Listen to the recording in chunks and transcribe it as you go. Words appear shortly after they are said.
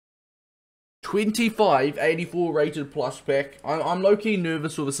x25 84 rated plus pack. I'm low-key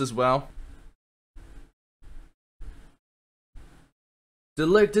nervous with this as well.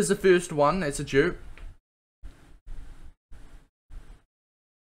 Delict is the first one. That's a dupe.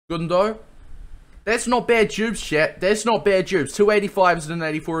 Gundo. That's not bad dupes, chat. That's not bad dupes. 285s and an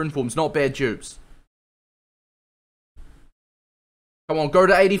 84 informs. Not bad dupes. Come on, go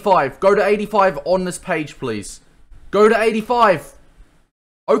to 85. Go to 85 on this page, please. Go to 85.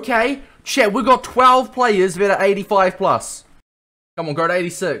 Okay. Chat, we've got 12 players that are 85 plus. Come on, go to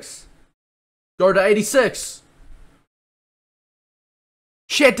 86. Go to 86.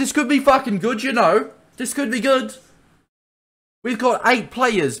 Chat, this could be fucking good, you know. This could be good. We've got 8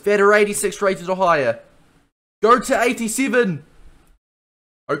 players that are 86 rated or higher. Go to 87.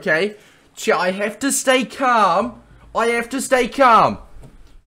 Okay. Chat, I have to stay calm. I have to stay calm.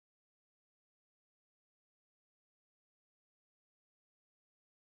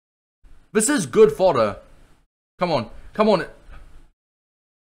 This is good fodder. Come on. Come on.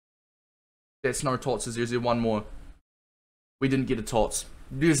 That's no tots. Is there one more? We didn't get a tots.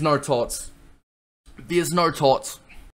 There's no tots. There's no tots.